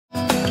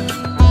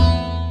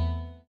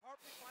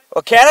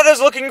Well, Canada's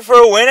looking for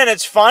a win in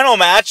its final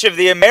match of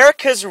the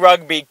Americas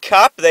Rugby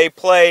Cup. They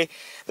play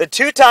the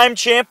two-time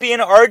champion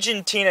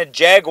Argentina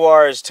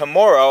Jaguars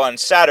tomorrow on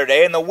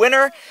Saturday, and the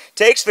winner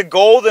takes the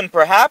gold and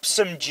perhaps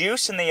some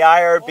juice in the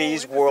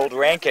IRB's world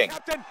ranking.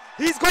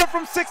 He's going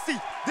from 60.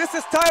 This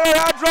is Tyler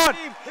Adron,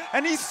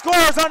 and he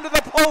scores under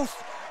the post.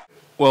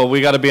 Well,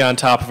 we got to be on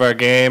top of our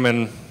game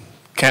and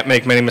can't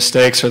make many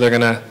mistakes or they're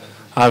going to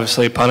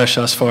obviously punish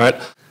us for it.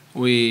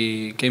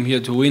 We came here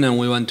to win and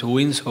we want to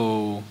win,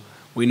 so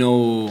we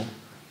know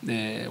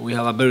we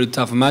have a very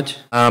tough match.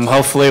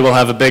 Hopefully we'll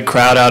have a big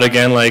crowd out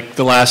again like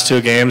the last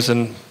two games,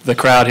 and the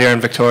crowd here in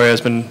Victoria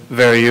has been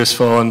very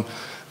useful and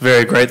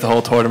very great the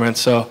whole tournament.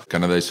 So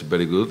Canada is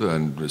very good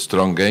and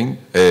strong team.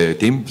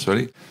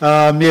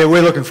 Yeah,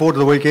 we're looking forward to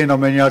the weekend. I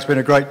mean, it's been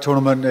a great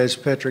tournament, as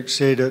Patrick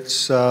said.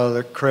 It's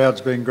the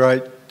crowd's been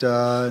great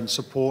and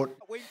support.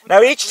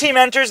 Now each team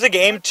enters the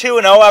game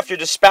 2-0 after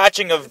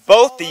dispatching of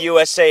both the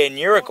USA and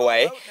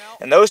Uruguay,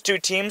 and those two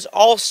teams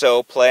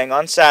also playing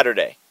on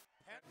Saturday.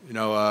 You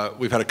know,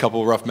 we've had a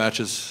couple rough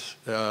matches,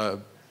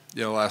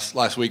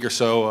 last week or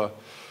so.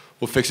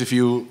 We'll fix a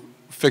few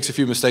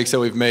mistakes that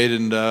we've made,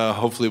 and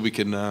hopefully we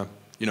can, have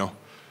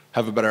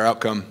a better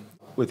outcome.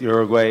 With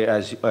Uruguay,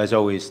 as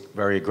always,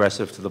 very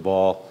aggressive to the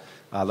ball.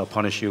 They'll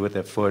punish you with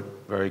their foot.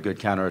 Very good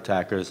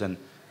counterattackers, and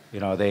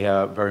they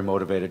are very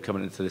motivated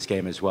coming into this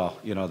game as well.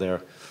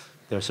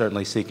 They're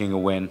certainly seeking a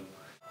win.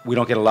 We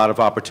don't get a lot of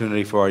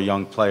opportunity for our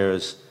young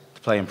players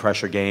to play in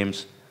pressure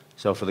games.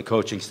 So for the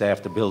coaching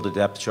staff to build a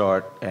depth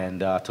chart and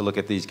to look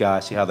at these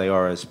guys, see how they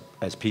are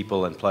as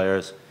people and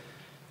players,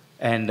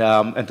 and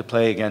to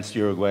play against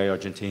Uruguay,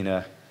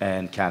 Argentina,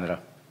 and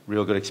Canada.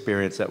 Real good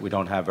experience that we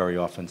don't have very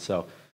often. So